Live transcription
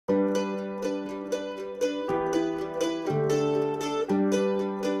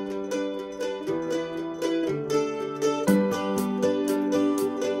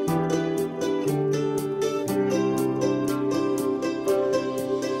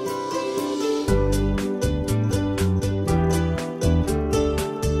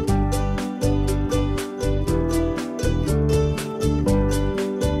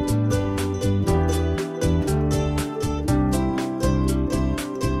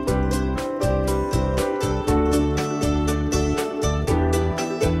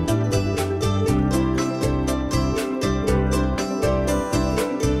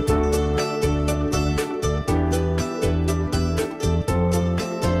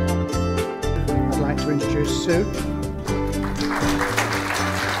orange juice soup.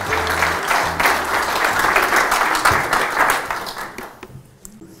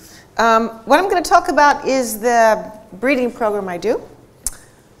 What I'm going to talk about is the breeding program I do.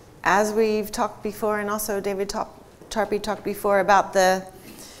 As we've talked before, and also David Tarpey talked before about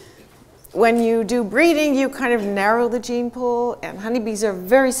when you do breeding, you kind of narrow the gene pool, and honeybees are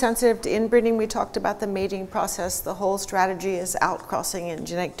very sensitive to inbreeding. We talked about the mating process. The whole strategy is outcrossing and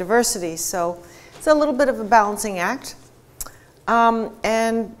genetic diversity, so it's a little bit of a balancing act.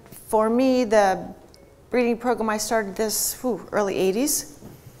 And for me, the breeding program, I started this early 80s,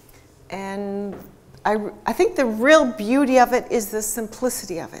 and I think the real beauty of it is the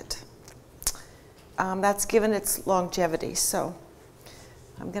simplicity of it. That's given its longevity. So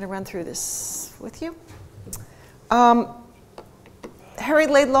I'm going to run through this with you. Harry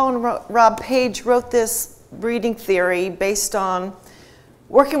Laidlaw and Rob Page wrote this breeding theory based on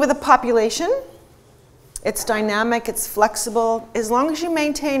working with a population. It's dynamic, it's flexible, as long as you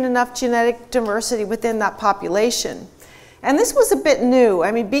maintain enough genetic diversity within that population. And this was a bit new.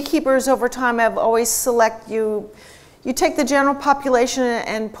 I mean, beekeepers over time have always you take the general population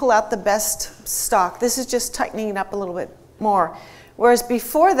and pull out the best stock. This is just tightening it up a little bit more. Whereas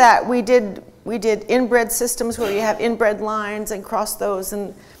before that, we did inbred systems where you have inbred lines and cross those,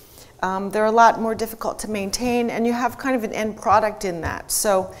 and they're a lot more difficult to maintain, and you have kind of an end product in that.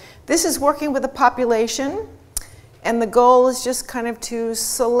 So this is working with a population, and the goal is just kind of to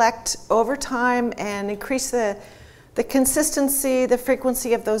select over time and increase the consistency, the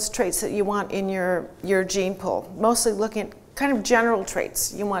frequency of those traits that you want in your gene pool. Mostly looking at kind of general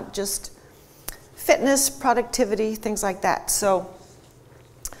traits. You want just fitness, productivity, things like that. So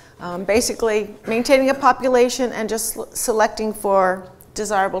basically maintaining a population and just selecting for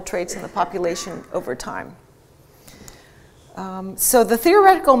desirable traits in the population over time. So the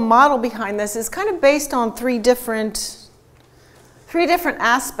theoretical model behind this is kind of based on three different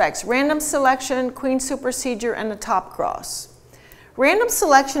aspects: random selection, queen supersedure, and a top cross. Random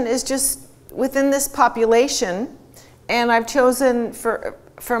selection is just within this population, and I've chosen,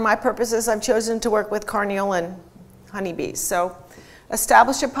 for my purposes, I've chosen to work with Carnolian honeybees. So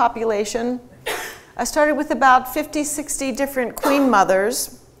establish a population. I started with about 50, 60 different queen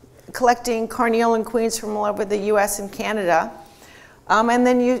mothers, collecting Carnolian queens from all over the US and Canada. And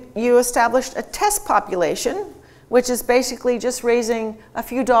then you established a test population, which is basically just raising a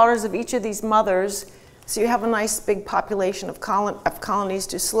few daughters of each of these mothers, so you have a nice big population of colonies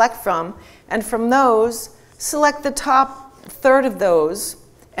to select from. And from those, select the top third of those,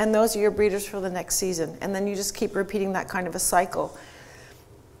 and those are your breeders for the next season. And then you just keep repeating that kind of a cycle.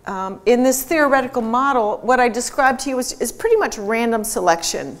 In this theoretical model, what I described to you is pretty much random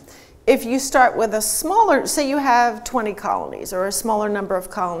selection. If you start with a smaller, say you have 20 colonies or a smaller number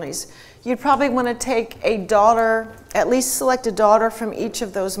of colonies, you'd probably want to take a daughter, at least select a daughter from each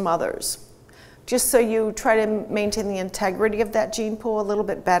of those mothers, just so you try to maintain the integrity of that gene pool a little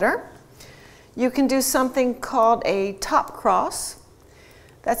bit better. You can do something called a top cross.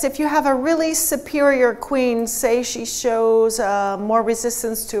 That's if you have a really superior queen, say she shows more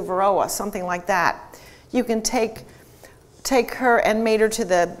resistance to varroa, something like that. You can take her and mate her to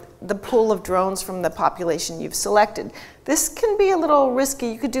the pool of drones from the population you've selected. This can be a little risky.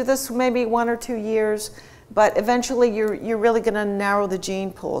 You could do this maybe 1 or 2 years, but eventually you're really going to narrow the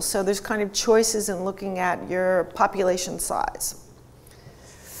gene pool. So there's kind of choices in looking at your population size.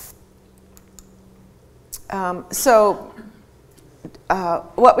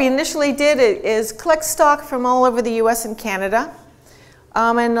 What we initially did is collect stock from all over the US and Canada.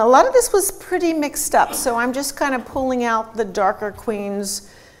 And a lot of this was pretty mixed up, so I'm just kind of pulling out the darker queens,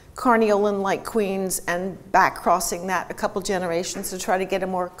 Carnolian-like queens, and back crossing that a couple generations to try to get a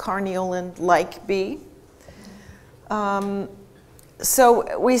more Carnolian-like bee.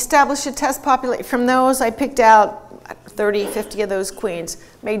 So we established a test population. From those, I picked out 30, 50 of those queens.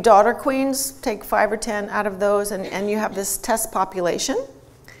 Made daughter queens, take 5 or 10 out of those, and you have this test population.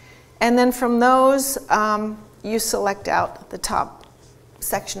 And then from those, you select out the top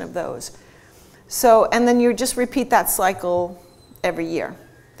section of those. So, and then you just repeat that cycle every year.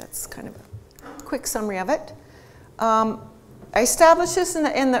 That's kind of a quick summary of it. I established this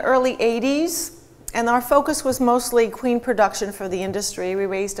in the early 80s, and our focus was mostly queen production for the industry. We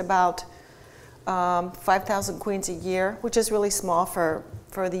raised about 5,000 queens a year, which is really small for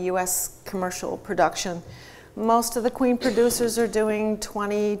the US commercial production. Most of the queen producers are doing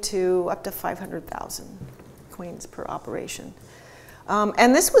 20 to up to 500,000 queens per operation.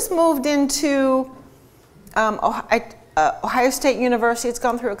 And this was moved into Ohio State University. It's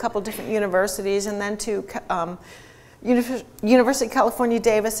gone through a couple different universities, and then to University of California,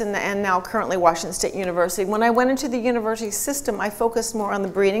 Davis, and now currently Washington State University. When I went into the university system, I focused more on the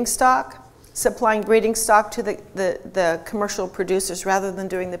breeding stock, supplying breeding stock to the commercial producers rather than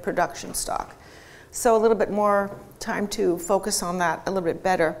doing the production stock. So a little bit more time to focus on that a little bit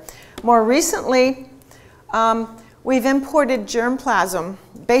better. More recently, we've imported germplasm,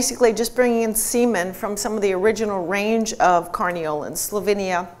 basically just bringing in semen from some of the original range of Carniolans,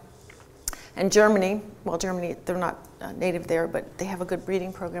 Slovenia and Germany. Well, Germany, they're not native there, but they have a good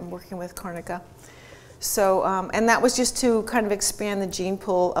breeding program working with Carnica. So, and that was just to kind of expand the gene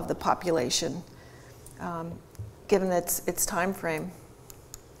pool of the population, given its time frame.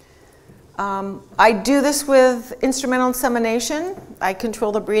 I do this with instrumental insemination. I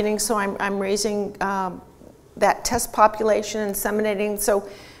control the breeding, so I'm raising that test population, inseminating. So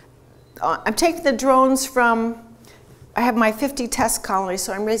I'm taking the drones from, I have my 50 test colonies,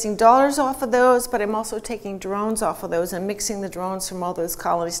 so I'm raising daughters off of those, but I'm also taking drones off of those and mixing the drones from all those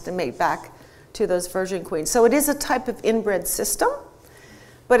colonies to mate back to those virgin queens. So it is a type of inbred system,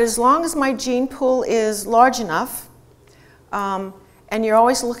 but as long as my gene pool is large enough, and you're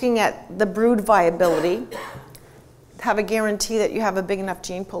always looking at the brood viability, have a guarantee that you have a big enough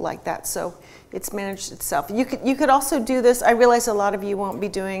gene pool like that, so it's managed itself. You could also do this. I realize a lot of you won't be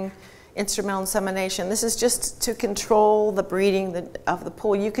doing instrumental insemination. This is just to control the breeding of the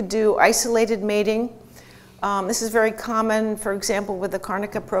pool. You could do isolated mating. This is very common, for example, with the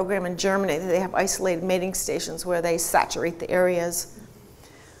Carnica program in Germany. They have isolated mating stations where they saturate the areas.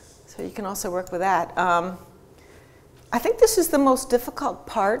 So you can also work with that. I think this is the most difficult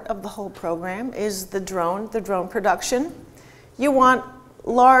part of the whole program, is the drone production. You want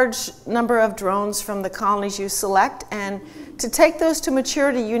large number of drones from the colonies you select, and to take those to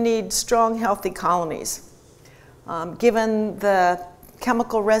maturity, you need strong, healthy colonies. Given the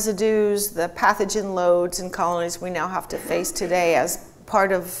chemical residues, the pathogen loads in colonies we now have to face today as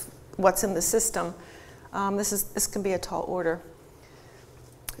part of what's in the system, this can be a tall order.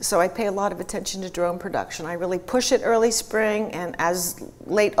 So I pay a lot of attention to drone production. I really push it early spring, and as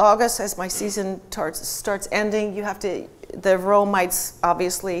late August, as my season starts ending, you have to, the varroa mites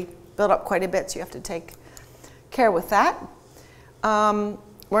obviously build up quite a bit, so you have to take care with that.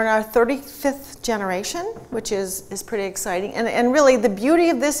 We're in our 35th generation, which is pretty exciting. And really, the beauty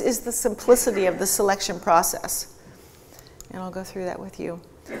of this is the simplicity of the selection process. And I'll go through that with you.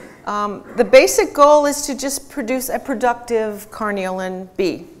 The basic goal is to just produce a productive Carniolan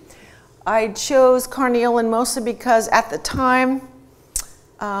bee. I chose Carniolan mostly because at the time,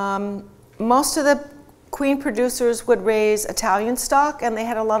 most of the queen producers would raise Italian stock, and they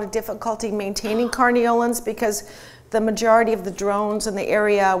had a lot of difficulty maintaining Carniolans because the majority of the drones in the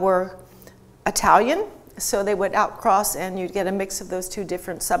area were Italian, so they would outcross and you'd get a mix of those two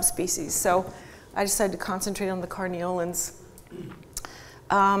different subspecies. So I decided to concentrate on the Carniolans.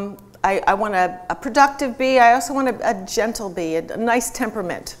 I want a productive bee. I also want a gentle bee, a nice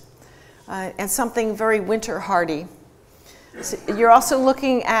temperament, and something very winter hardy. So you're also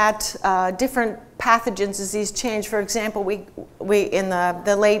looking at different pathogens as these change. For example, we in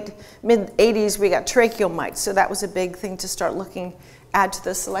the late mid-80s we got tracheal mites, so that was a big thing to start looking at to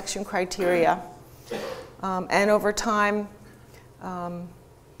the selection criteria. And over time,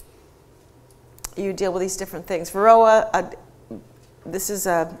 you deal with these different things. Varroa, this is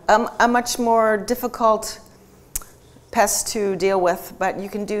a much more difficult pest to deal with, but you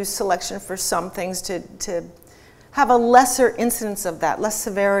can do selection for some things to have a lesser incidence of that, less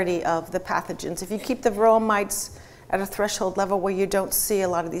severity of the pathogens. If you keep the varroa mites at a threshold level where you don't see a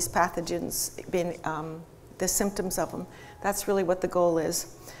lot of these pathogens being, the symptoms of them, that's really what the goal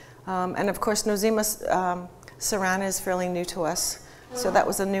is. And of course, Nosema cerana is fairly new to us, so that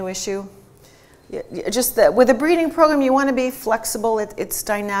was a new issue. Just with a breeding program, you want to be flexible. It's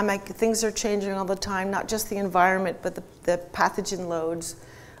dynamic. Things are changing all the time, not just the environment, but the pathogen loads,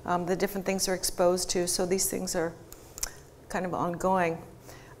 the different things they're exposed to. So these things are kind of ongoing.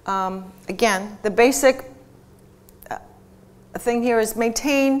 Again, the basic thing here is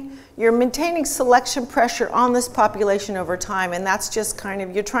you're maintaining selection pressure on this population over time, and that's just kind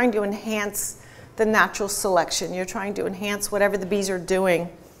of, you're trying to enhance the natural selection. You're trying to enhance whatever the bees are doing.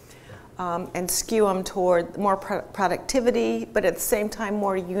 And skew them toward more productivity, but at the same time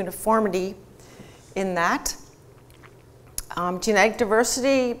more uniformity in that. Genetic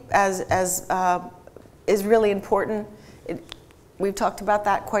diversity is really important. We've talked about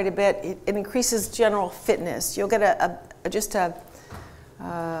that quite a bit. It increases general fitness. You'll get just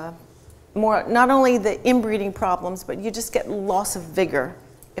more, not only the inbreeding problems, but you just get loss of vigor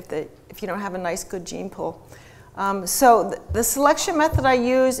if you don't have a nice, good gene pool. So the selection method I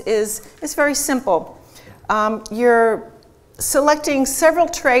use is very simple. You're selecting several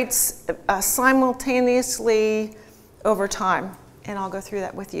traits simultaneously over time, and I'll go through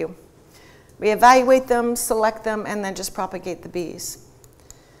that with you. We evaluate them, select them, and then just propagate the bees.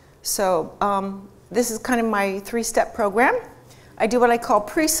 So this is kind of my three-step program. I do what I call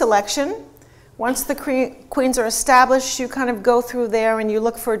pre-selection. Once the queens are established, you kind of go through there and you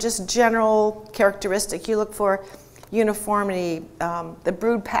look for just general characteristics. You look for uniformity, the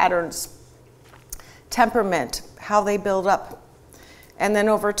brood patterns, temperament, how they build up. And then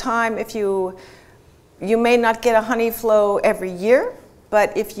over time, if you may not get a honey flow every year,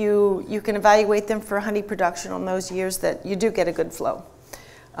 but if you can evaluate them for honey production on those years that you do get a good flow.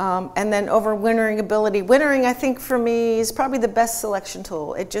 And then overwintering ability. Wintering, I think for me, is probably the best selection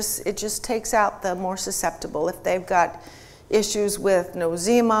tool. It just takes out the more susceptible. If they've got issues with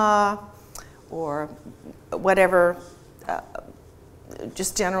nosema or whatever,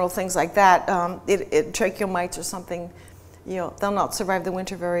 just general things like that, tracheomites or something, they'll not survive the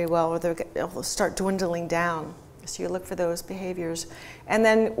winter very well, or they'll start dwindling down. So you look for those behaviors. And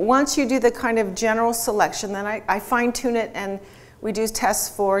then once you do the kind of general selection, then I fine-tune it, and we do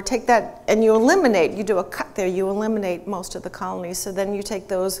tests take that, and you do a cut there, you eliminate most of the colonies. So then you take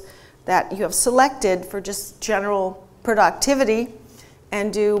those that you have selected for just general productivity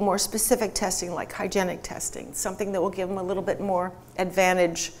and do more specific testing, like hygienic testing, something that will give them a little bit more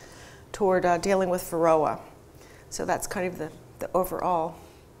advantage toward dealing with Varroa. So that's kind of the overall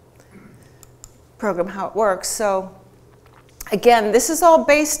program, how it works. So again, this is all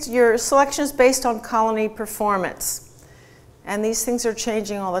your selection is based on colony performance. And these things are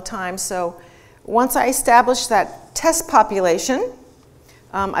changing all the time. So once I establish that test population,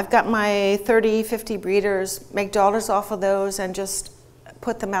 I've got my 30, 50 breeders, make daughters off of those and just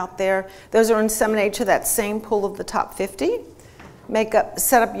put them out there. Those are inseminated to that same pool of the top 50.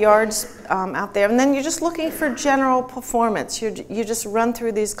 Set up yards out there, and then you're just looking for general performance. You just run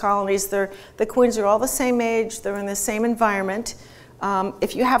through these colonies. The queens are all the same age. They're in the same environment.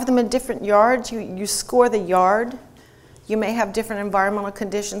 If you have them in different yards, you score the yard. You may have different environmental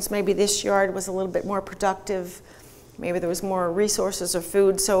conditions. Maybe this yard was a little bit more productive. Maybe there was more resources or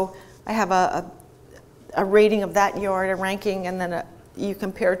food. So I have a rating of that yard, a ranking, and then you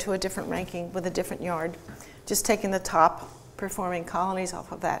compare to a different ranking with a different yard. Just taking the top performing colonies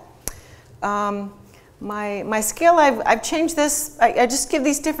off of that. My scale, I've changed this. I just give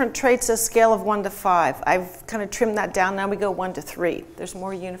these different traits a scale of 1 to 5. I've kind of trimmed that down. Now we go 1 to 3. There's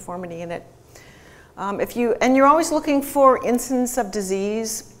more uniformity in it. And you're always looking for incidence of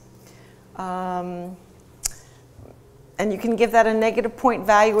disease, and you can give that a negative point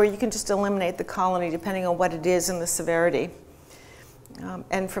value, or you can just eliminate the colony depending on what it is and the severity.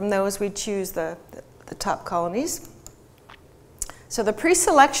 And from those we choose the top colonies. So the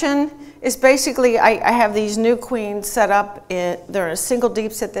pre-selection is basically, I have these new queens set up. They're in a single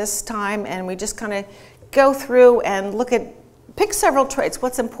deeps at this time, and we just kind of go through and pick several traits.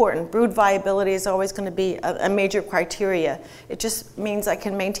 What's important? Brood viability is always going to be a major criteria. It just means I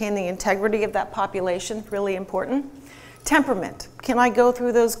can maintain the integrity of that population, really important. Temperament. Can I go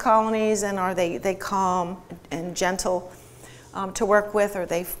through those colonies, and are they calm and gentle to work with? Are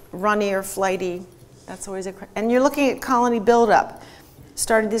they runny or flighty? That's always and you're looking at colony buildup.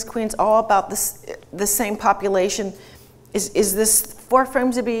 Starting these queens all about the same population. Is this 4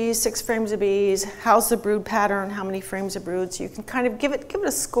 frames of bees, 6 frames of bees? How's the brood pattern? How many frames of brood? So you can kind of give it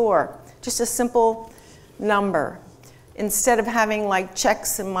a score, just a simple number, instead of having like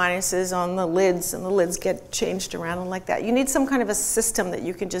checks and minuses on the lids, and the lids get changed around and like that. You need some kind of a system that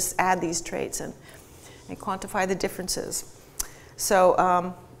you can just add these traits and quantify the differences.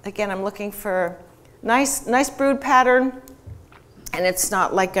 So again, I'm looking for nice brood pattern, and it's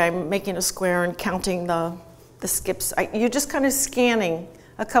not like I'm making a square and counting the skips. You're just kind of scanning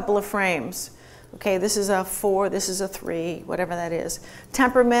a couple of frames. Okay, this is a 4, this is a 3, whatever that is.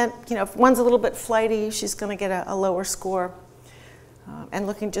 Temperament, if one's a little bit flighty, she's going to get a lower score. And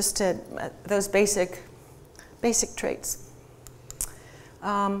looking just at those basic traits.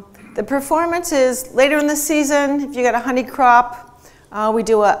 The performance is later in the season. If you got a honey crop, we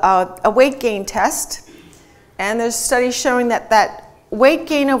do a weight gain test, and there's studies showing that weight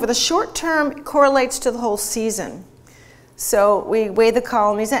gain over the short term correlates to the whole season. So we weigh the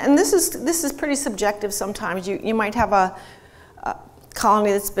colonies, and this is pretty subjective sometimes. You might have a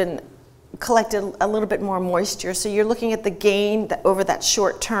colony that's been collected a little bit more moisture, so you're looking at the gain over that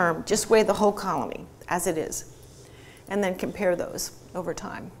short term. Just weigh the whole colony as it is, and then compare those over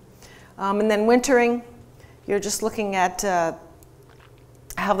time. And then wintering, you're just looking at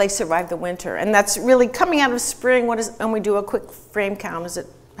how they survive the winter, and that's really coming out of spring. And we do a quick frame count. Is it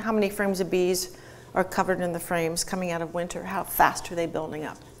how many frames of bees are covered in the frames coming out of winter, how fast are they building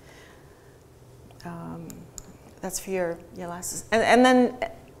up? That's for your lasses. And then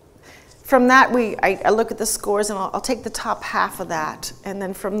from that, I look at the scores, and I'll take the top half of that, and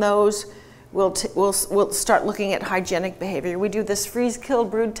then from those, we'll start looking at hygienic behavior. We do this freeze-kill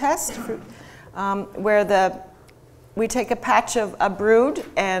brood test, where we take a patch of a brood,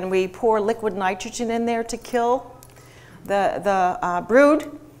 and we pour liquid nitrogen in there to kill the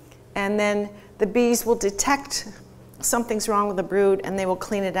brood, and then the bees will detect something's wrong with the brood, and they will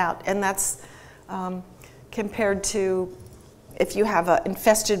clean it out. And that's compared to if you have an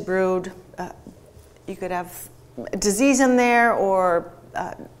infested brood, you could have a disease in there or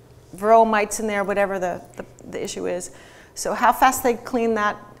varroa mites in there, whatever the issue is. So how fast they clean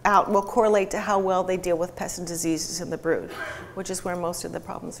that out will correlate to how well they deal with pests and diseases in the brood, which is where most of the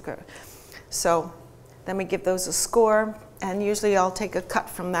problems occur. So then we give those a score, and usually I'll take a cut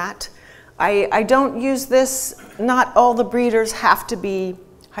from that. I don't use this. Not all the breeders have to be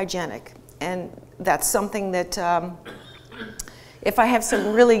hygienic, and that's something that if I have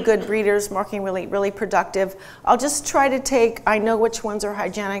some really good breeders marking really productive, I'll just try to take, I know which ones are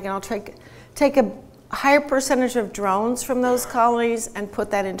hygienic, and I'll take a higher percentage of drones from those colonies and put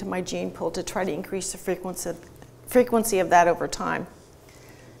that into my gene pool to try to increase the frequency of that over time.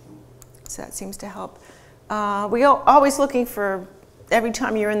 So that seems to help. We're always looking for, every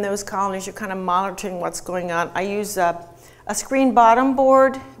time you're in those colonies, you're kind of monitoring what's going on. I use a screen bottom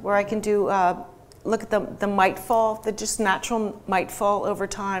board where I can do look at the mite fall, the just natural mite fall over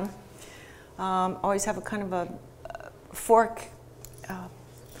time. Always have a kind of a fork,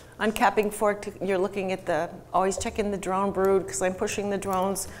 uncapping fork. You're looking at always checking the drone brood, because I'm pushing the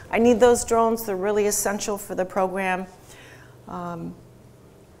drones. I need those drones. They're really essential for the program,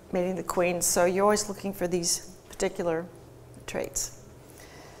 mating the queens. So you're always looking for these particular traits.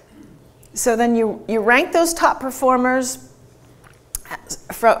 So then you rank those top performers.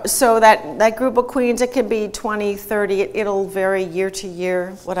 So that group of queens, it can be 20, 30, it'll vary year to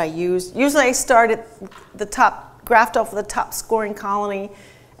year what I use. Usually I start at the top, graft off of the top scoring colony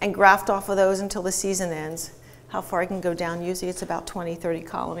and graft off of those until the season ends. How far I can go down, usually it's about 20, 30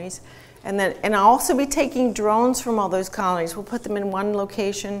 colonies. And I'll also be taking drones from all those colonies. We'll put them in one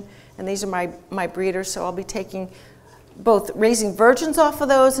location, and these are my breeders, so I'll be taking both raising virgins off of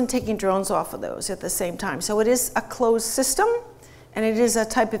those and taking drones off of those at the same time. So it is a closed system, and it is a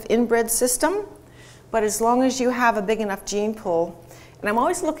type of inbred system, but as long as you have a big enough gene pool, and I'm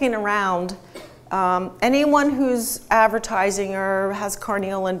always looking around, anyone who's advertising or has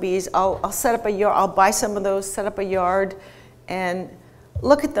Carnolian bees, I'll set up a yard, I'll buy some of those, set up a yard, and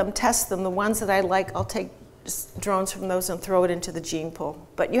look at them, test them. The ones that I like, I'll take just drones from those and throw it into the gene pool.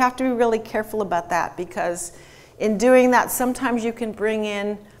 But you have to be really careful about that, because in doing that, sometimes you can bring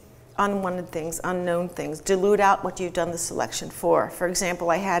in unwanted things, unknown things, dilute out what you've done the selection for. For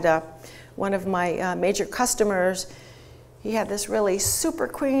example, I had one of my major customers, he had this really super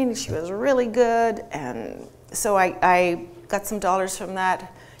queen, she was really good, and so I got some dollars from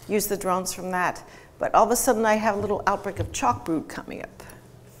that, used the drones from that, but all of a sudden I have a little outbreak of chalk brood coming up.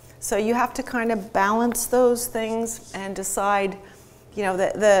 So you have to kind of balance those things and decide, you know,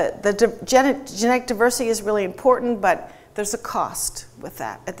 the genetic diversity is really important, but there's a cost with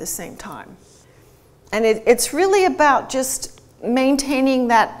that at the same time. And it's really about just maintaining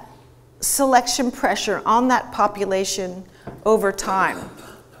that selection pressure on that population over time.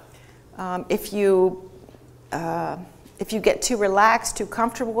 If you get too relaxed, too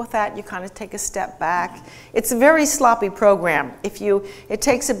comfortable with that, you kind of take a step back. It's a very sloppy program. It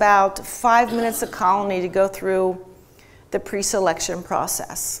takes about 5 minutes a colony to go through the pre-selection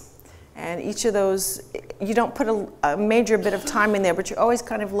process. And each of those, you don't put a major bit of time in there, but you're always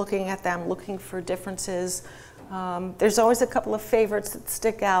kind of looking at them, looking for differences. There's always a couple of favorites that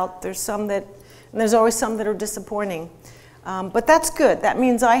stick out. There's always some that are disappointing. But that's good. That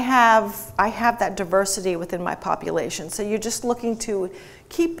means I have that diversity within my population. So you're just looking to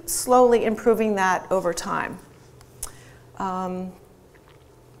keep slowly improving that over time.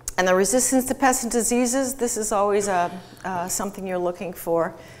 And the resistance to pests and diseases, this is always something you're looking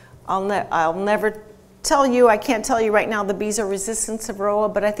for. I'll never tell you, I can't tell you right now the bees are resistant to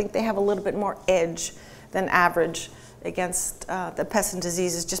varroa, but I think they have a little bit more edge than average against the pests and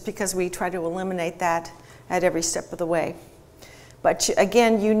diseases, just because we try to eliminate that at every step of the way. But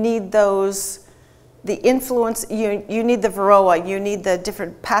again, you need the influence, you need the varroa, you need the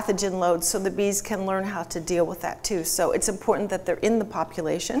different pathogen loads so the bees can learn how to deal with that too. So it's important that they're in the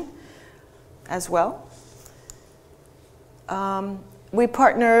population as well. We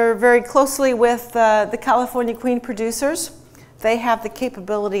partner very closely with the California queen producers. they have the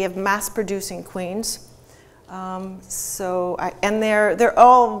capability of mass producing queens. And they're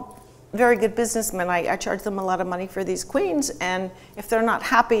all very good businessmen. I charge them a lot of money for these queens, and if they're not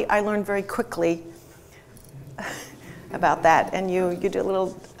happy, I learn very quickly about that. And you do a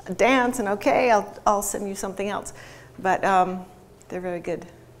little dance, and okay, I'll send you something else. But they're very good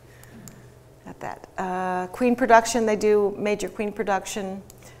at that. Queen production, they do major queen production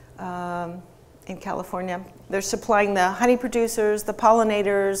in California. They're supplying the honey producers, the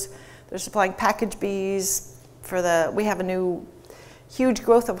pollinators. They're supplying package bees we have a new huge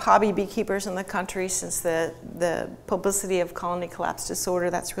growth of hobby beekeepers in the country since the publicity of colony collapse disorder.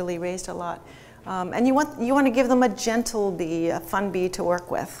 That's really raised a lot. And you want to give them a gentle bee, a fun bee to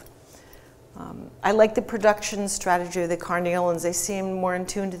work with. I like the production strategy of the Carnolians. They seem more in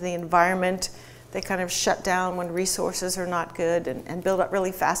tune to the environment. They kind of shut down when resources are not good and build up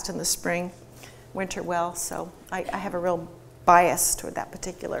really fast in the spring, winter well. So I have a real bias toward that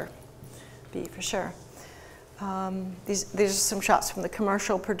particular bee for sure. These are some shots from the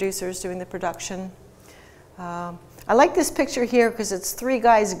commercial producers doing the production. I like this picture here because it's 3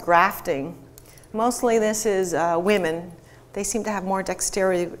 guys grafting. Mostly this is women. They seem to have more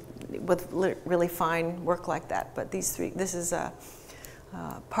dexterity with really fine work like that. But these 3, this is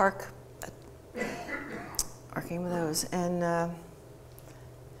Park, working with those, and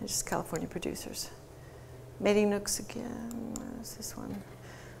just California producers. Mating nooks again. Where's this one?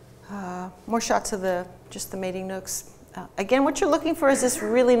 More shots of just the mating nooks. Again, what you're looking for is this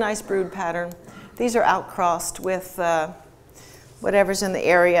really nice brood pattern. These are outcrossed with whatever's in the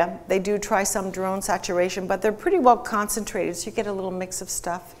area. They do try some drone saturation, but they're pretty well concentrated, so you get a little mix of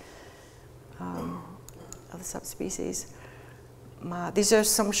stuff of the subspecies. These are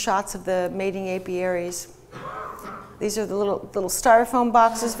some shots of the mating apiaries. These are the little styrofoam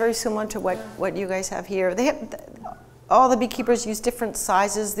boxes, very similar to what you guys have here. All the beekeepers use different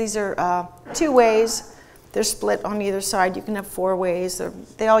sizes. These are 2 ways. They're split on either side. You can have 4 ways.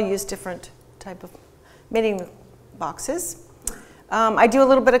 They all use different type of mating boxes. I do a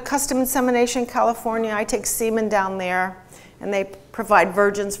little bit of custom insemination in California. I take semen down there, and they provide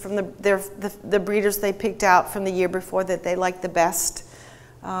virgins from the breeders they picked out from the year before that they like the best.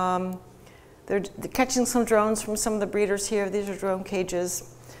 They're catching some drones from some of the breeders here. These are drone cages.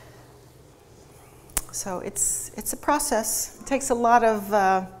 So it's a process. It takes a lot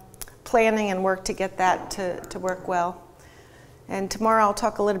of planning and work to get that to work well. And tomorrow I'll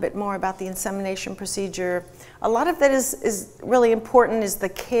talk a little bit more about the insemination procedure. A lot of that is really important is the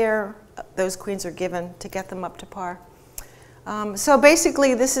care those queens are given to get them up to par. So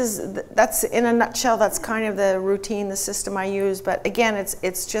basically that's in a nutshell, that's kind of the routine, the system I use. But again,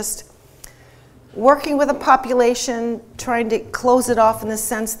 it's just working with a population, trying to close it off in the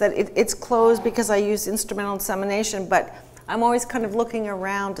sense that it's closed because I use instrumental insemination, but I'm always kind of looking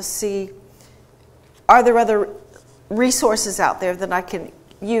around to see, are there other resources out there that I can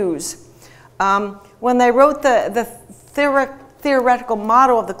use? When they wrote the theoretical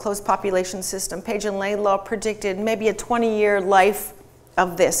model of the closed population system, Page and Laidlaw predicted maybe a 20-year life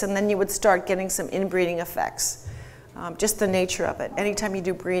of this, and then you would start getting some inbreeding effects. Just the nature of it. Anytime you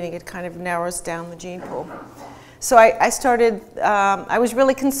do breeding, it kind of narrows down the gene pool. So I started, I was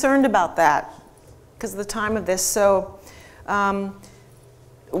really concerned about that because of the time of this. So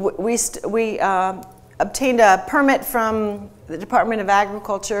we obtained a permit from the Department of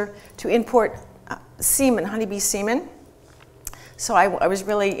Agriculture to import semen, honeybee semen. So I was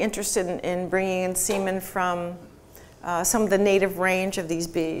really interested in bringing in semen from some of the native range of these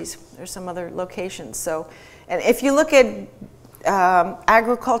bees. There's some other locations. So, and if you look at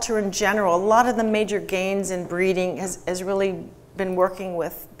agriculture in general, a lot of the major gains in breeding has really been working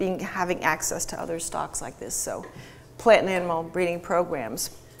with having access to other stocks like this. So plant and animal breeding programs,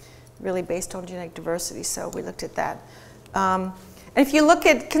 really based on genetic diversity. So we looked at that. And if you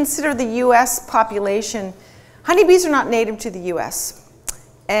consider the US population, honeybees are not native to the US.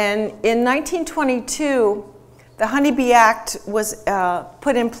 And in 1922, the Honeybee Act was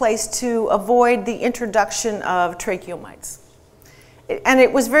put in place to avoid the introduction of tracheomites. And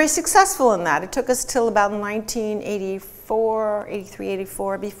it was very successful in that. It took us till about 1984, 83,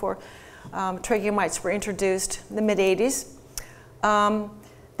 84, before tracheomites were introduced, in the mid-80s.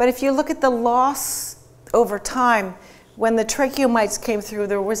 But if you look at the loss over time, when the tracheomites came through,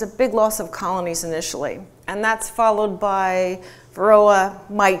 there was a big loss of colonies initially. And that's followed by Varroa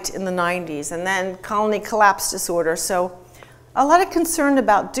mite in the 90s, and then colony collapse disorder. So a lot of concern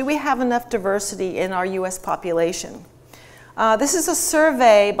about, do we have enough diversity in our US population? This is a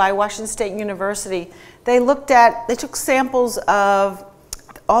survey by Washington State University. They took samples of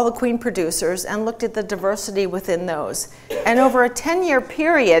all the queen producers and looked at the diversity within those. And over a 10-year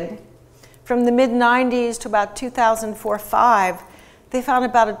period, from the mid-90s to about 2004-05, they found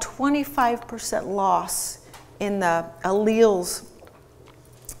about a 25% loss in the alleles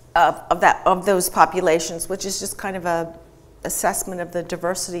of those populations, which is just kind of a assessment of the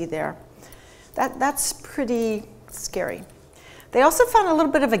diversity there. That's pretty scary. They also found a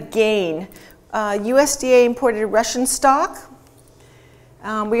little bit of a gain. USDA imported Russian stock.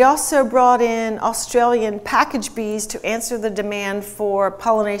 We also brought in Australian package bees to answer the demand for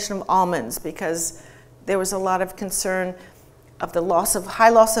pollination of almonds, because there was a lot of concern of the high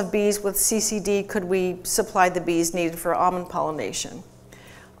loss of bees with CCD. Could we supply the bees needed for almond pollination?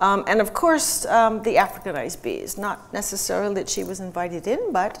 And of course, the Africanized bees. Not necessarily that she was invited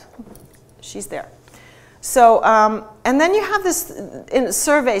in, but she's there. So, and then you have this in a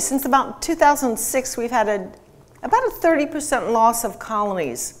survey. Since about 2006, we've had about a 30% loss of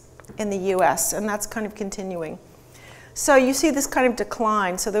colonies in the US, and that's kind of continuing. So you see this kind of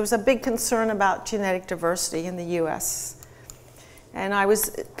decline. So there was a big concern about genetic diversity in the US. And I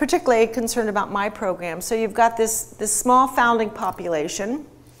was particularly concerned about my program. So you've got this small founding population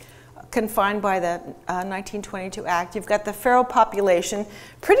confined by the 1922 Act. You've got the feral population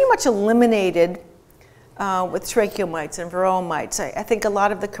pretty much eliminated with tracheomites and varroa mites. I think a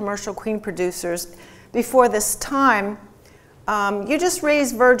lot of the commercial queen producers before this time, you just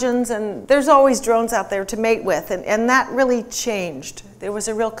raise virgins, and there's always drones out there to mate with, and that really changed. There was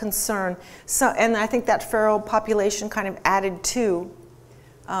a real concern. So, and I think that feral population kind of added to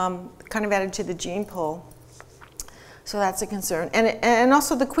the gene pool. So that's a concern. And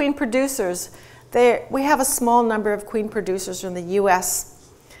also the queen producers. We have a small number of queen producers in the US.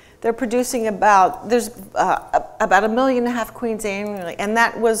 They're producing there's about 1.5 million queens annually, and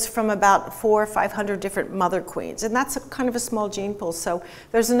that was from about 400 or 500 different mother queens. And that's kind of a small gene pool, so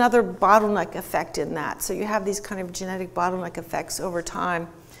there's another bottleneck effect in that. So you have these kind of genetic bottleneck effects over time.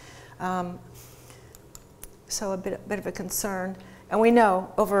 So a bit of a concern. And we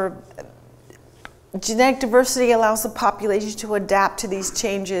know genetic diversity allows the population to adapt to these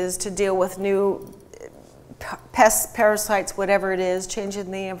changes, to deal with new pests, parasites, whatever it is, change in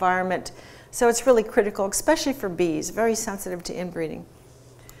the environment. So it's really critical, especially for bees, very sensitive to inbreeding.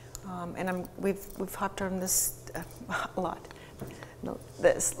 And we've hopped on this a lot,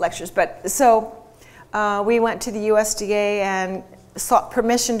 this lectures. But so we went to the USDA and sought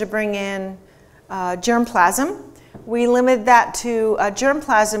permission to bring in germplasm. We limited that to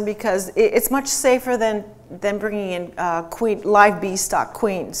germplasm because it's much safer than bringing in live bee stock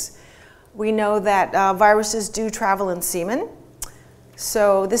queens. We know that viruses do travel in semen.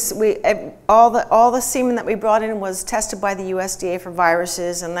 So all the semen that we brought in was tested by the USDA for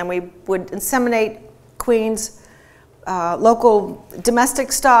viruses, and then we would inseminate queens, local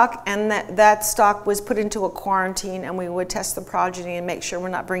domestic stock, and that stock was put into a quarantine, and we would test the progeny and make sure we're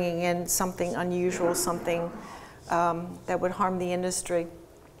not bringing in something unusual, something that would harm the industry.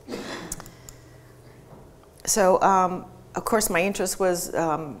 So, of course, my interest was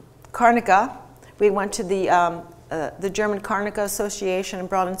Carnica. We went to the German Carnica Association and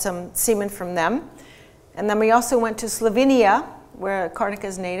brought in some semen from them. And then we also went to Slovenia, where Carnica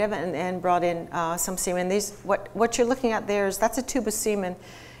is native, and brought in some semen. What you're looking at there that's a tube of semen.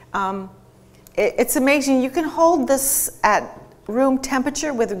 It's amazing. You can hold this at room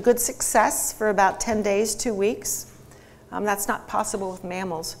temperature with good success for about 10 days, 2 weeks. That's not possible with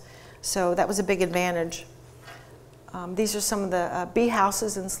mammals. So that was a big advantage. These are some of the bee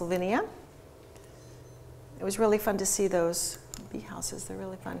houses in Slovenia. It was really fun to see those bee houses. They're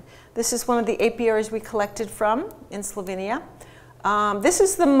really fun. This is one of the apiaries we collected from in Slovenia. This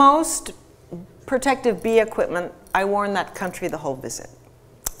is the most protective bee equipment I wore in that country the whole visit.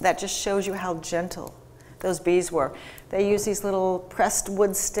 That just shows you how gentle those bees were. They use these little pressed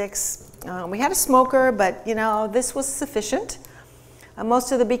wood sticks. We had a smoker, but you know, this was sufficient.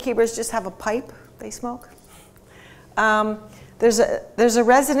 Most of the beekeepers just have a pipe they smoke. There's a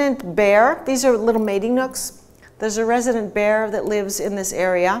resident bear. These are little mating nooks. There's a resident bear that lives in this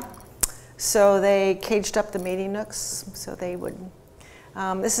area. So they caged up the mating nooks so they would.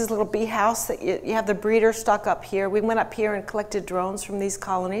 This is a little bee house that you have the breeder stuck up here. We went up here and collected drones from these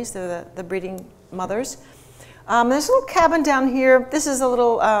colonies. They're the breeding mothers. There's a little cabin down here. This is a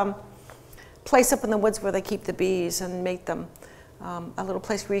little place up in the woods where they keep the bees and mate them. A little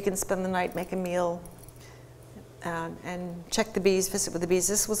place where you can spend the night, make a meal, and check the bees, visit with the bees.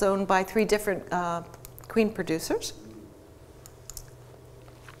 This was owned by 3 different queen producers.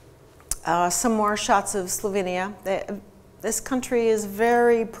 Some more shots of Slovenia. This country is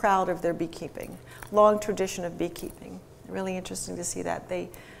very proud of their beekeeping. Long tradition of beekeeping. really interesting to see that. They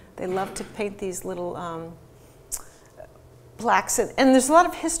love to paint these little plaques, and there's a lot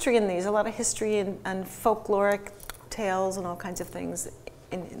of history in these, a lot of history and folkloric tales and all kinds of things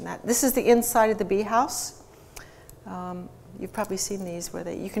in that. This is the inside of the bee house. You've probably seen these where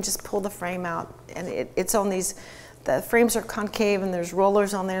you can just pull the frame out, and it's on these, the frames are concave and there's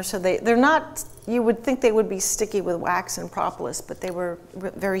rollers on there, so they're not, you would think they would be sticky with wax and propolis, but they were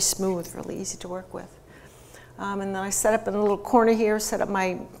very smooth, really easy to work with. And then I set up in a little corner here, set up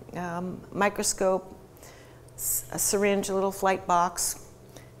my microscope, a syringe, a little flight box,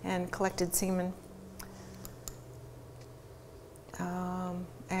 and collected semen.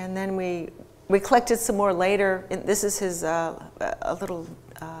 And then we collected some more later. And this is his a little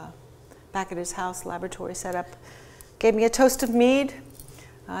back at his house laboratory setup. Gave me a toast of mead.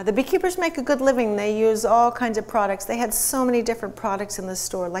 The beekeepers make a good living. They use all kinds of products. They had so many different products in the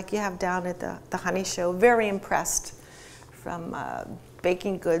store, like you have down at the honey show. Very impressed, from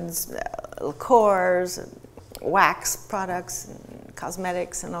baking goods, liqueurs, and wax products, and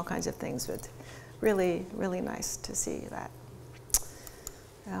cosmetics, and all kinds of things. But really, really nice to see that.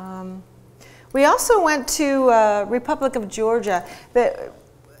 We also went to Republic of Georgia. The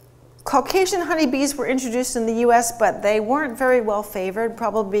Caucasian honeybees were introduced in the U.S., but they weren't very well favored,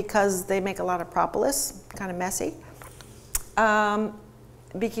 probably because they make a lot of propolis, kind of messy.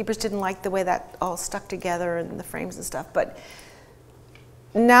 Beekeepers didn't like the way that all stuck together and the frames and stuff. But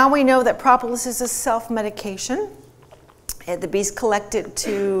now we know that propolis is a self-medication. The bees collect it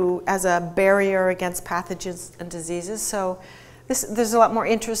as a barrier against pathogens and diseases. So there's a lot more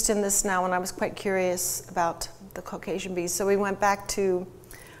interest in this now, and I was quite curious about the Caucasian bees. So we went back to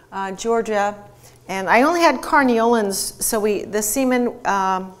Georgia, and I only had Carnolians, so the semen,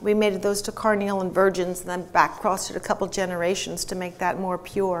 we mated those to Carnolian virgins, and then back-crossed it a couple generations to make that more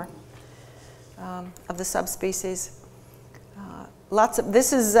pure of the subspecies.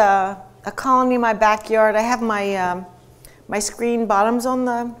 This is a colony in my backyard. I have my screen bottoms on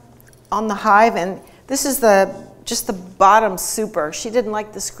the hive, and this is just the bottom super. She didn't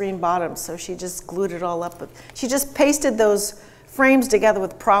like the screen bottom, so she just glued it all up. She just pasted those frames together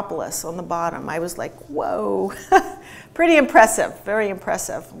with propolis on the bottom. I was like, whoa, pretty impressive, very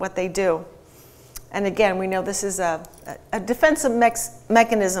impressive what they do. And again, we know this is a defensive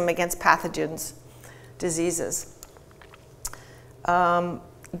mechanism against pathogens, diseases.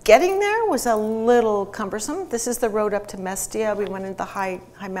 Getting there was a little cumbersome. This is the road up to Mestia. We went into the high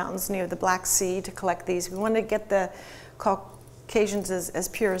mountains near the Black Sea to collect these. We wanted to get the Caucasians as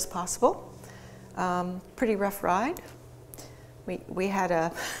pure as possible. Pretty rough ride. We had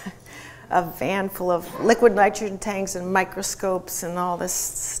a van full of liquid nitrogen tanks and microscopes and all this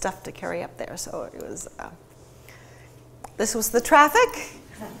stuff to carry up there. So it was, this was the traffic.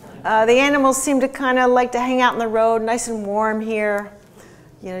 The animals seem to kind of like to hang out in the road, nice and warm here.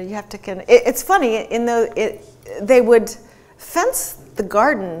 You know, you have to kind of, it's funny, they would fence the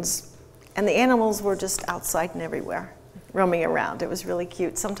gardens, and the animals were just outside and everywhere, roaming around. It was really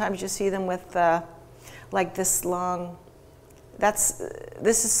cute. Sometimes you see them with like this long, this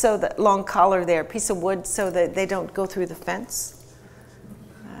is so that long collar there, piece of wood, so that they don't go through the fence.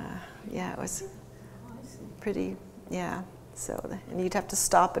 Yeah, it was pretty, yeah. So, and you'd have to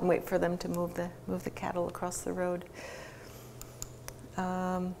stop and wait for them to move the cattle across the road.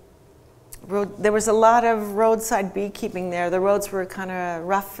 There was a lot of roadside beekeeping there. The roads were kind of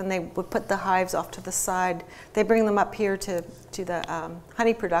rough, and they would put the hives off to the side. They bring them up here to the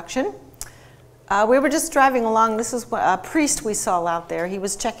honey production. We were just driving along. This is a priest we saw out there. He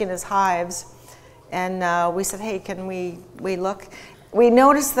was checking his hives, and we said, hey, can we look? We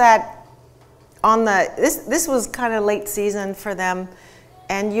noticed that on this was kind of late season for them,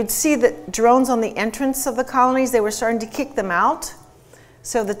 and you'd see the drones on the entrance of the colonies. They were starting to kick them out.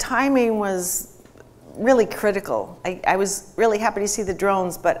 So the timing was really critical. I was really happy to see the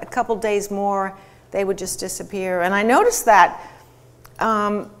drones, but a couple days more, they would just disappear. And I noticed that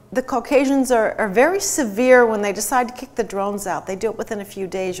the Caucasians are very severe when they decide to kick the drones out. They do it within a few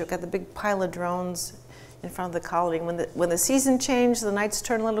days. You've got the big pile of drones in front of the colony. When the season changes, the nights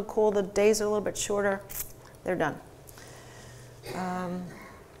turn a little cool, the days are a little bit shorter, they're done.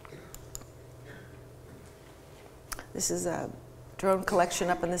 This is a drone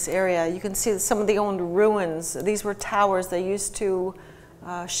collection up in this area. You can see some of the old ruins. These were towers. They used to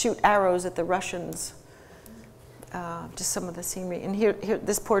shoot arrows at the Russians. Just some of the scenery. And here,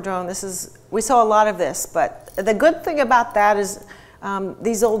 this poor drone, we saw a lot of this, but the good thing about that is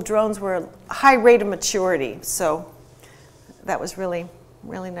these old drones were a high rate of maturity, so that was really,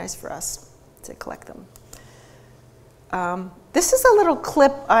 really nice for us to collect them. This is a little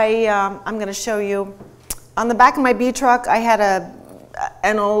clip I'm going to show you. On the back of my bee truck, I had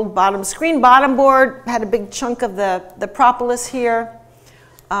an old screen bottom board, had a big chunk of the propolis here,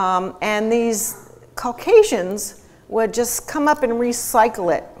 and these Caucasians would just come up and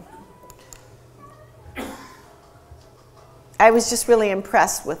recycle it. I was just really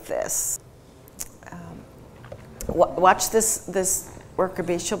impressed with this. Watch this worker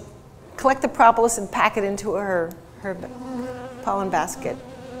bee. She'll collect the propolis and pack it into her pollen basket.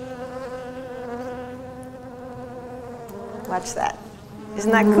 Watch that.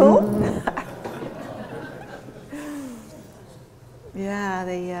 Isn't that cool?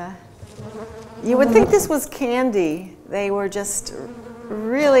 Yeah, you would think this was candy. They were just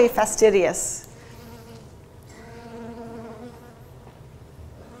really fastidious.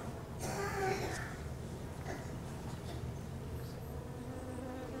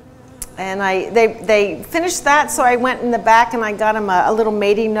 And they finished that, so I went in the back and I got them a little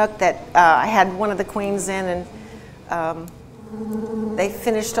mating nook that I had one of the queens in, and they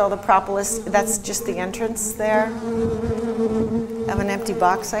finished all the propolis. That's just the entrance there of an empty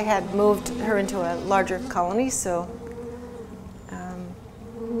box. I had moved her into a larger colony, so you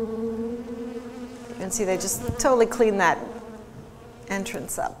can see they just totally cleaned that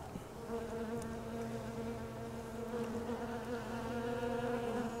entrance up.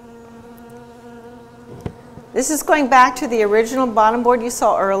 This is going back to the original bottom board you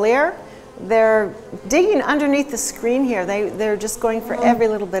saw earlier. They're digging underneath the screen here. They're just going for every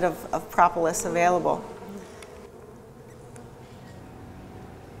little bit of propolis available.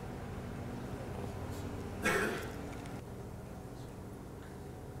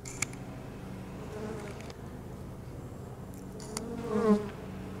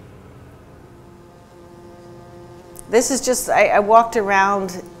 This is just, I walked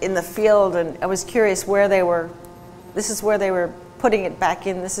around in the field and I was curious where they were. This is where they were putting it back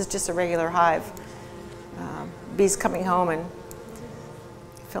in. This is just a regular hive. Bees coming home and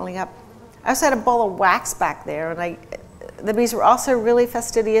filling up. I also had a bowl of wax back there, and the bees were also really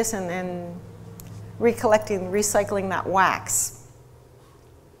fastidious and recycling that wax.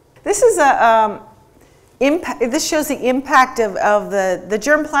 This is this shows the impact of the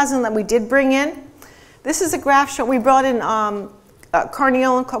germplasm that we did bring in. This is a graph showing we brought in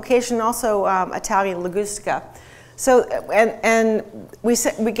Carnolian, Caucasian, also Italian Ligustica. So, and we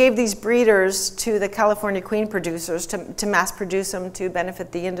gave these breeders to the California queen producers to mass produce them to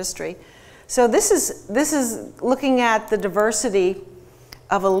benefit the industry. So this is looking at the diversity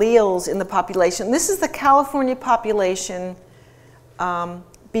of alleles in the population. This is the California population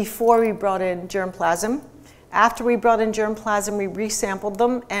before we brought in germplasm. After we brought in germplasm, we resampled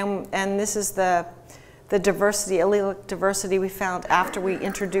them, and this is the diversity, allelic diversity we found after we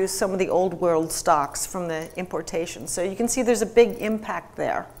introduced some of the old world stocks from the importation. So you can see there's a big impact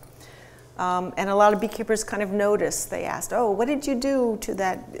there. And a lot of beekeepers kind of noticed. They asked, oh, what did you do to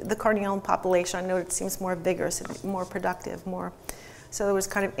the Carnolian population? I know it seems more vigorous and more productive, more. So there was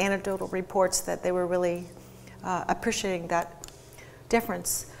kind of anecdotal reports that they were really appreciating that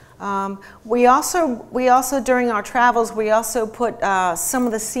difference. We also, during our travels, we also put some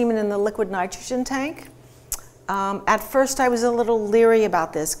of the semen in the liquid nitrogen tank. At first I was a little leery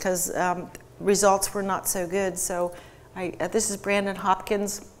about this because results were not so good. So this is Brandon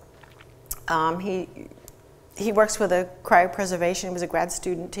Hopkins. He works with a cryopreservation. He was a grad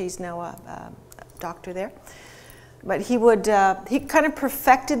student. He's now a doctor there. But he kind of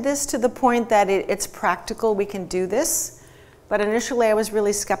perfected this to the point that it's practical. We can do this. But initially I was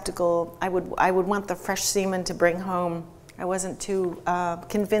really skeptical. I would want the fresh semen to bring home. I wasn't too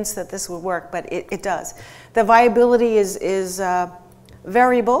convinced that this would work, but it does. The viability is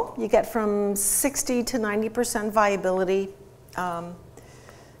variable. You get from 60 to 90% viability,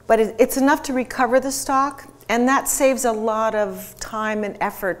 but it's enough to recover the stock, and that saves a lot of time and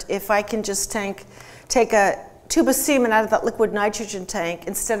effort if I can just take a tube of semen out of that liquid nitrogen tank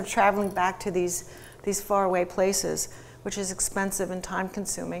instead of traveling back to these faraway places, which is expensive and time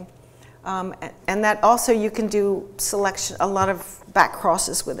consuming. And that also you can do selection, a lot of back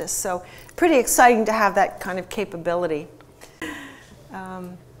crosses with this. So pretty exciting to have that kind of capability.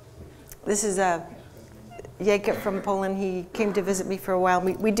 This is Jacob from Poland. He came to visit me for a while.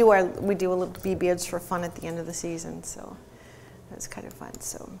 We do a little bee beards for fun at the end of the season, so that's kind of fun.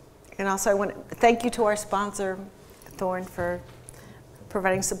 So, and also I want to thank you to our sponsor, Thorne, for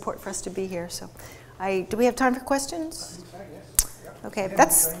providing support for us to be here. So, do we have time for questions? Okay,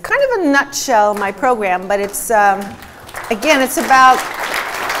 that's kind of a nutshell my program, but it's, again, it's about,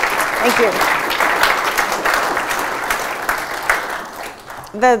 thank you.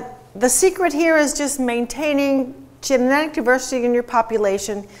 The secret here is just maintaining genetic diversity in your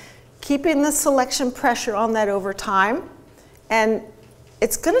population, keeping the selection pressure on that over time. And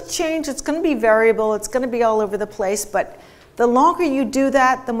it's going to change, it's going to be variable, it's going to be all over the place, but the longer you do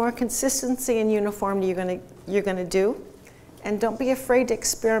that, the more consistency and uniformity you're going to do. And don't be afraid to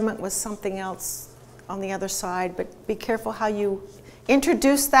experiment with something else on the other side, but be careful how you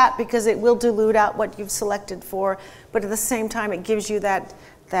introduce that, because it will dilute out what you've selected for, but at the same time it gives you that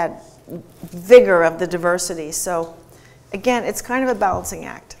vigor of the diversity. So again, it's kind of a balancing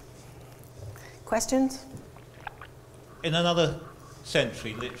act. Questions? In another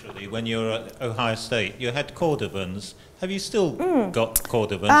century, literally, when you were at Ohio State, you had Cordovans. Have you still got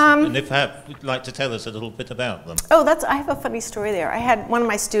Cordovans? And if you have, you'd like to tell us a little bit about them. Oh, I have a funny story there. I had one of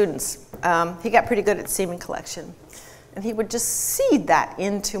my students, he got pretty good at semen collection, and he would just seed that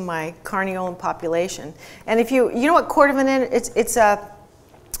into my Carnolian population. And if you know what Cordovan is?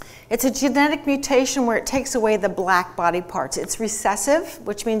 It's a genetic mutation where it takes away the black body parts. It's recessive,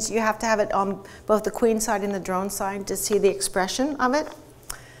 which means you have to have it on both the queen side and the drone side to see the expression of it.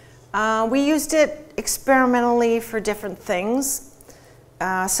 We used it experimentally for different things.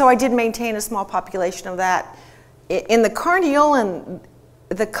 So I did maintain a small population of that. In the Carnolian,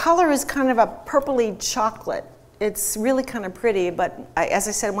 the color is kind of a purpley chocolate. It's really kind of pretty, but as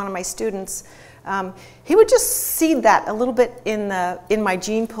I said, one of my students, he would just seed that a little bit in my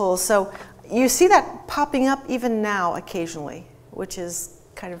gene pool. So you see that popping up even now occasionally, which is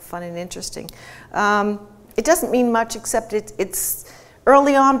kind of fun and interesting. It doesn't mean much, except it's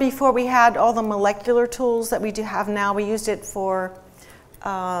early on, before we had all the molecular tools that we do have now. We used it for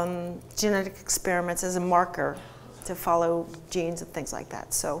genetic experiments as a marker to follow genes and things like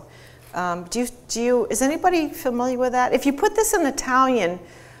that. So is anybody familiar with that? If you put this in Italian,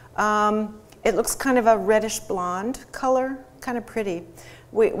 it looks kind of a reddish blonde color, kind of pretty.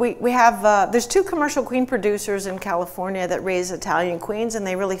 We have, there's 2 commercial queen producers in California that raise Italian queens, and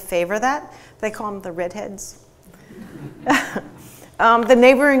they really favor that. They call them the redheads. The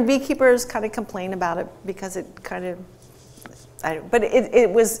neighboring beekeepers kind of complain about it because it kind of, but it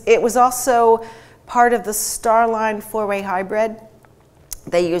was also part of the Starline 4-way hybrid.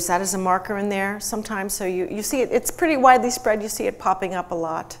 They use that as a marker in there sometimes, so you see it, it's pretty widely spread, you see it popping up a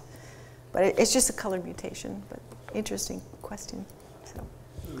lot. But it's just a color mutation, but interesting question. So.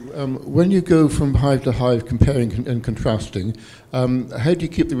 When you go from hive to hive, comparing and contrasting, how do you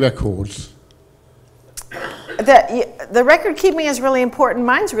keep the records? The record keeping is really important.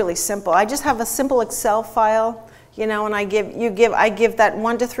 Mine's really simple. I just have a simple Excel file, you know, and I give that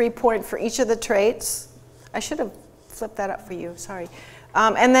 1 to 3 point for each of the traits. I should have flipped that up for you, sorry.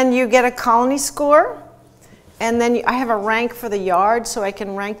 And then you get a colony score. And then I have a rank for the yard, so I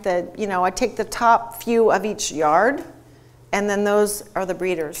can rank I take the top few of each yard, and then those are the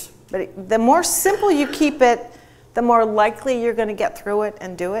breeders. But the more simple you keep it, the more likely you're going to get through it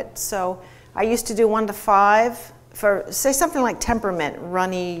and do it. So I used to do 1 to 5 for, say, something like temperament,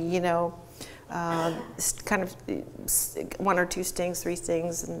 runny, kind of 1 or 2 stings, 3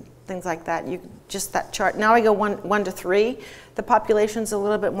 stings, and things like that. Just that chart. Now I go 1 to 3. The population's a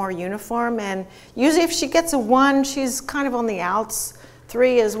little bit more uniform, and usually if she gets a 1, she's kind of on the outs.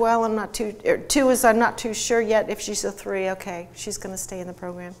 3 as well. I'm not too. 2 is I'm not too sure yet. If she's a 3, okay, she's going to stay in the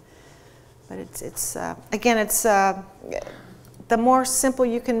program. But again, it's the more simple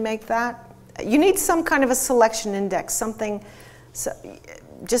you can make that. You need some kind of a selection index, something. So,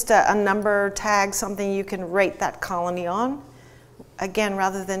 just a number tag, something you can rate that colony on. Again,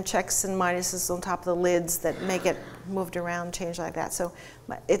 rather than checks and minuses on top of the lids that may get moved around, changed like that. So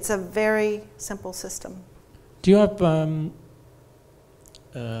it's a very simple system. Do you have,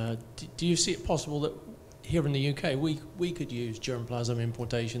 do you see it possible that here in the UK we could use germplasm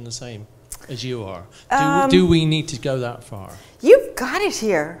importation the same as you are? Do we need to go that far? You've got it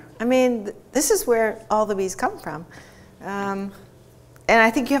here. I mean, this is where all the bees come from. And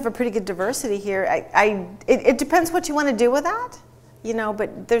I think you have a pretty good diversity here. It depends what you want to do with that,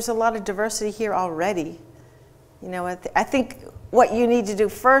 but there's a lot of diversity here already. I think what you need to do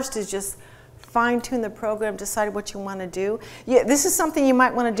first is just fine-tune the program, decide what you want to do. This is something you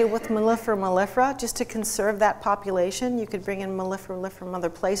might want to do with mellifera, just to conserve that population. You could bring in mellifera from other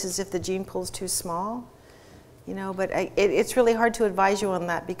places if the gene pool is too small. But it's really hard to advise you on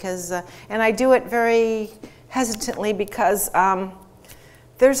that because, and I do it very hesitantly because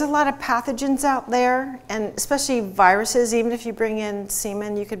there's a lot of pathogens out there, and especially viruses. Even if you bring in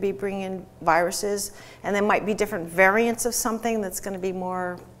semen, you could be bringing in viruses, and there might be different variants of something that's going to be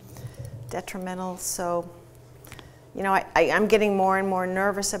more detrimental. So, I'm getting more and more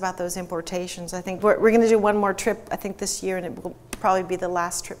nervous about those importations. I think we're going to do one more trip, I think, this year, and it will probably be the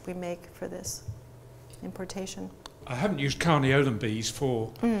last trip we make for this importation. I haven't used Carnolian bees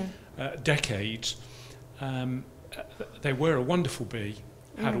for decades. They were a wonderful bee,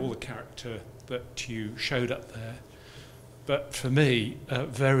 had all the character that you showed up there, but for me,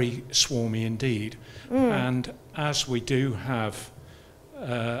 very swarmy indeed. And as we do have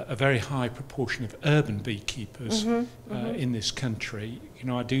a very high proportion of urban beekeepers in this country, you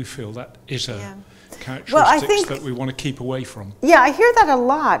know, I do feel that is a characteristics that we want to keep away from. Yeah, I hear that a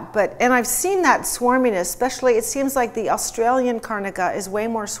lot, and I've seen that swarminess, especially it seems like the Australian Carnica is way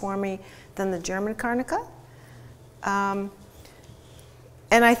more swarmy than the German Carnica.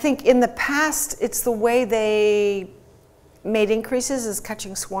 And I think in the past, it's the way they made increases is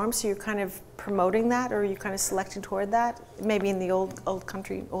catching swarms, so you're kind of promoting that, or you're kind of selecting toward that, maybe in the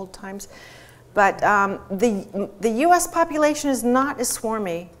old times. But the U.S. population is not as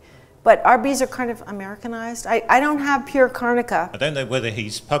swarmy, but our bees are kind of Americanized. I don't have pure Carnica. I don't know whether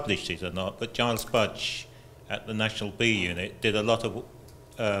he's published it or not, but Giles Budge at the National Bee Unit did a lot of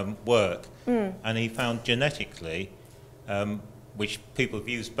work, and he found genetically, which people have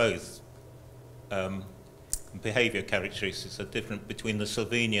used both, behaviour characteristics are different between the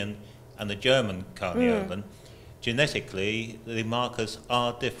Slovenian and the German Carnolian. Genetically, the markers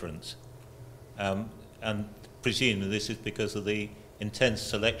are different, and presumably this is because of the intense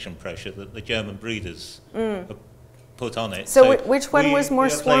selection pressure that the German breeders have put on it. So which one was more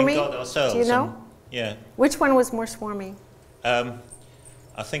swarmy? Do you know? Yeah. Which one was more swarmy?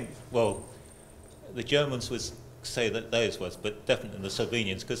 I think, well, the Germans would say that those was, but definitely the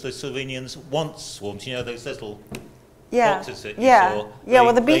Slovenians, because the Slovenians want swarms. You know, those little boxes that you saw. Yeah,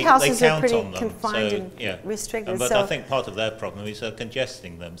 well, the bee houses they are pretty on them, confined and restricted. But I think part of their problem is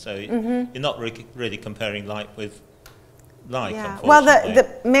congesting them. So you're not really comparing like with like, unfortunately. Well,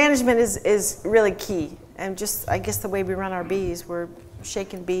 the management is really key. And just, I guess, the way we run our bees, we're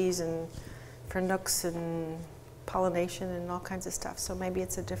shaking bees and for nooks and pollination and all kinds of stuff. So maybe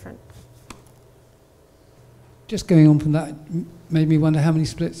it's a different... Just going on from that, made me wonder how many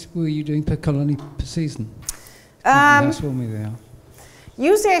splits were you doing per colony per season? How swarmy they are.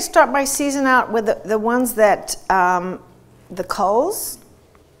 Usually I start my season out with the ones that, the culls,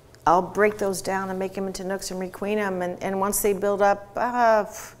 I'll break those down and make them into nooks and requeen them. And once they build up,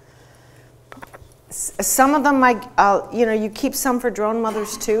 some of them, you know, you keep some for drone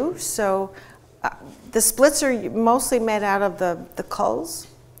mothers too. So the splits are mostly made out of the culls.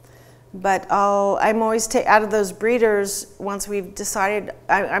 But I'm always out of those breeders, once we've decided,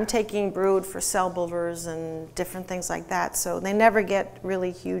 I'm taking brood for cell builders and different things like that. So they never get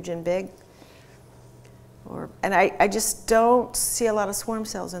really huge and big. And I just don't see a lot of swarm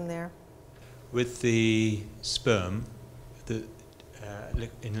cells in there. With the sperm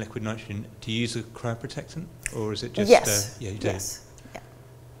in liquid nitrogen, do you use a cryoprotectant, or is it just... Yes. Yeah, you do. Yes. Yeah.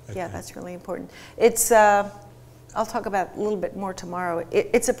 Okay. Yeah, that's really important. It's... I'll talk about it a little bit more tomorrow.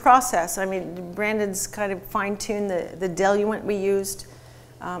 It's a process. I mean, Brandon's kind of fine-tuned the diluent we used,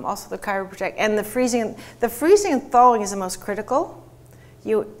 also the cryoprotect, and the freezing. The freezing and thawing is the most critical,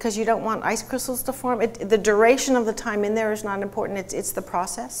 because you don't want ice crystals to form. The duration of the time in there is not important. It's the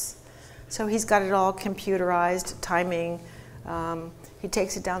process. So he's got it all computerized, timing. He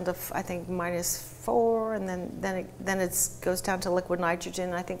takes it down to, I think, -4, and then it goes down to liquid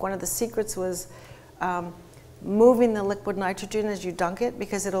nitrogen. I think one of the secrets was moving the liquid nitrogen as you dunk it,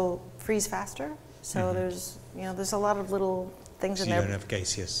 because it'll freeze faster. So there's a lot of little things in there. You don't have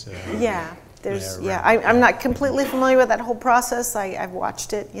gaseous. I'm not completely familiar with that whole process. I've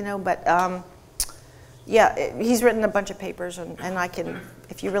watched it, you know, but he's written a bunch of papers, and I can,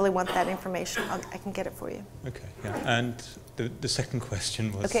 if you really want that information, I can get it for you. Okay. Yeah. And the second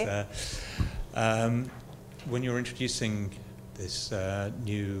question was, when you're introducing this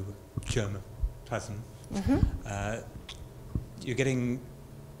new germplasm, you're getting,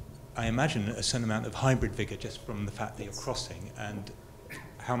 I imagine, a certain amount of hybrid vigor just from the fact that you're crossing, and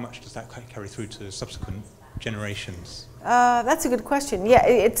how much does that carry through to subsequent generations? That's a good question. Yeah,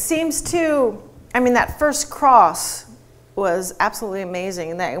 it seems to, I mean, that first cross was absolutely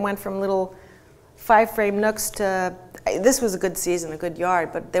amazing. And it went from little 5-frame nooks to, this was a good season, a good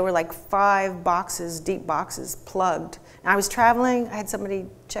yard, but there were like 5 boxes, deep boxes, plugged. And I was traveling, I had somebody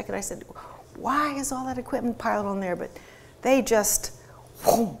check it, I said, why is all that equipment piled on there? But they just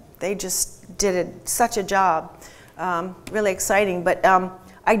did it, such a job. Really exciting. But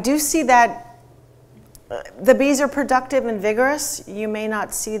I do see that the bees are productive and vigorous. You may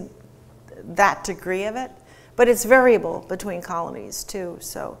not see that degree of it, but it's variable between colonies too.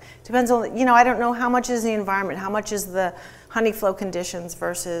 So it depends on, you know, I don't know how much is the environment, how much is the honey flow conditions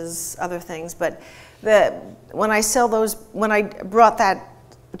versus other things. But when I brought that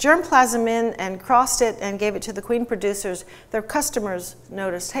germplasm in and crossed it and gave it to the queen producers, their customers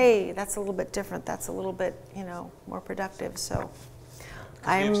noticed, hey, that's a little bit different, that's a little bit, you know, more productive. So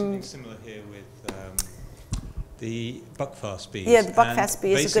we have something similar here with the buckfast bees. Yeah, the buckfast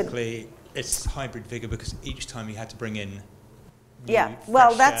bee is a good... Basically, it's hybrid vigor because each time you had to bring in yeah,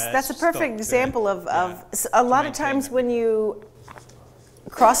 well, that's a perfect example of a lot of times when you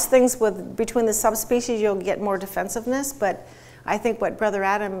cross things between the subspecies, you'll get more defensiveness, but I think what Brother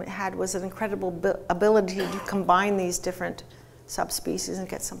Adam had was an incredible ability to combine these different subspecies and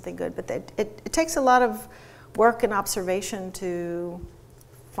get something good. But it takes a lot of work and observation to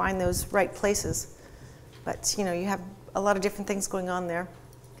find those right places. But you know, you have a lot of different things going on there.